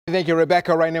Thank you,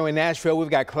 Rebecca. Right now in Nashville, we've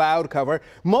got cloud cover.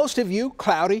 Most of you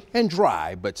cloudy and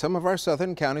dry, but some of our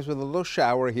southern counties with a little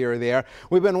shower here or there.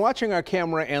 We've been watching our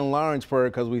camera in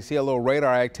Lawrenceburg because we see a little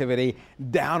radar activity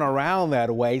down around that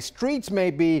way. Streets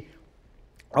may be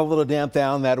a little damp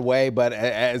down that way, but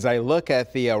as I look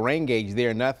at the rain gauge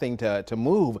there, nothing to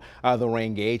move the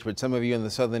rain gauge, but some of you in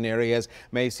the southern areas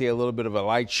may see a little bit of a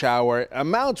light shower.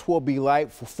 Amounts will be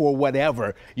light for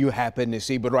whatever you happen to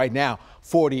see, but right now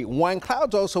 41.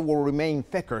 Clouds also will remain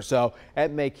thicker, so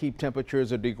that may keep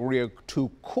temperatures a degree or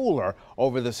two cooler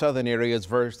over the southern areas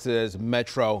versus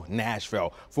metro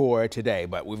Nashville for today.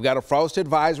 But we've got a frost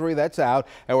advisory that's out.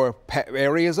 There were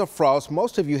areas of frost.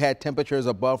 Most of you had temperatures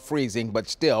above freezing, but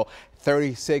still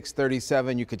 36,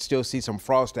 37, you could still see some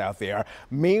frost out there.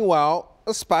 Meanwhile,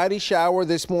 a spotty shower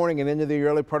this morning and into the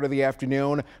early part of the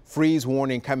afternoon. Freeze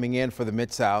warning coming in for the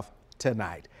Mid-South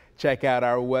tonight. Check out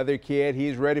our weather kid.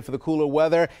 He's ready for the cooler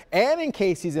weather. And in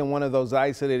case he's in one of those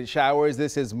isolated showers,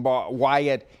 this is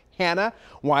Wyatt Hanna.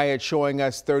 Wyatt showing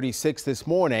us 36 this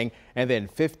morning and then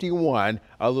 51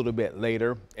 a little bit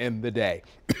later in the day.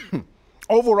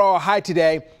 Overall high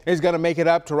today is going to make it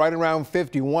up to right around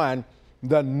 51.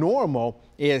 The normal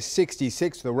is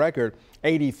 66, the record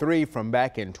 83 from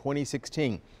back in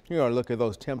 2016. You're going to look at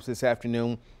those temps this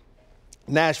afternoon.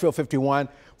 Nashville 51,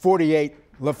 48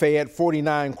 Lafayette,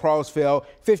 49 Crossville,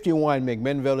 51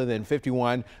 McMinnville, and then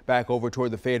 51 back over toward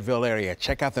the Fayetteville area.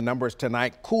 Check out the numbers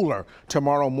tonight. Cooler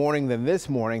tomorrow morning than this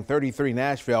morning. 33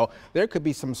 Nashville. There could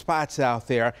be some spots out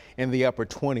there in the upper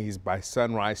 20s by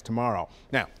sunrise tomorrow.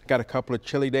 Now, got a couple of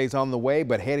chilly days on the way,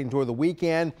 but heading toward the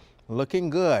weekend, looking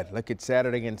good. Look at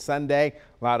Saturday and Sunday.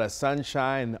 A lot of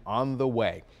sunshine on the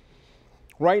way.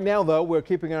 Right now, though, we're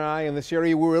keeping an eye on this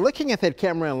area. We were looking at that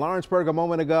camera in Lawrenceburg a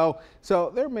moment ago,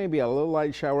 so there may be a little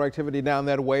light shower activity down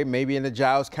that way, maybe into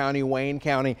Giles County, Wayne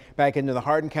County, back into the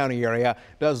Hardin County area.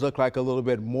 Does look like a little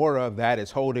bit more of that is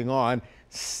holding on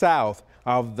south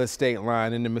of the state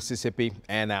line into Mississippi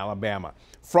and Alabama.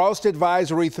 Frost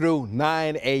advisory through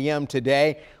 9 a.m.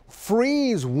 today.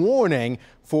 Freeze warning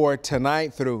for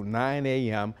tonight through 9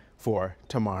 a.m. for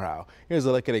tomorrow. Here's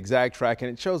a look at exact track,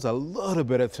 and it shows a little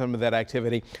bit of some of that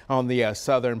activity on the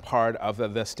southern part of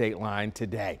the state line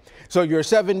today. So your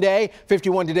 7-day,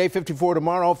 51 today, 54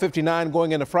 tomorrow, 59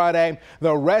 going into Friday.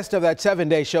 The rest of that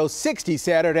 7-day shows 60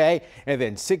 Saturday and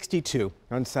then 62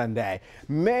 on Sunday.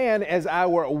 Man, as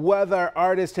our weather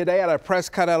artist today out of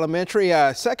Prescott Elementary,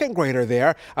 second grader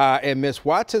there in Miss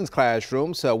Watson's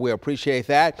classroom, so we appreciate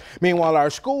that. Meanwhile, our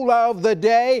school of the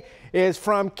day is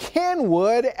from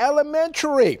Kenwood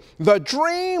Elementary, the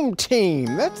Dream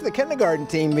Team. That's the kindergarten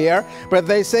team there, but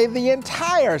they say the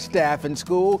entire staff in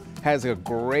school has a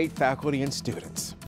great faculty and students.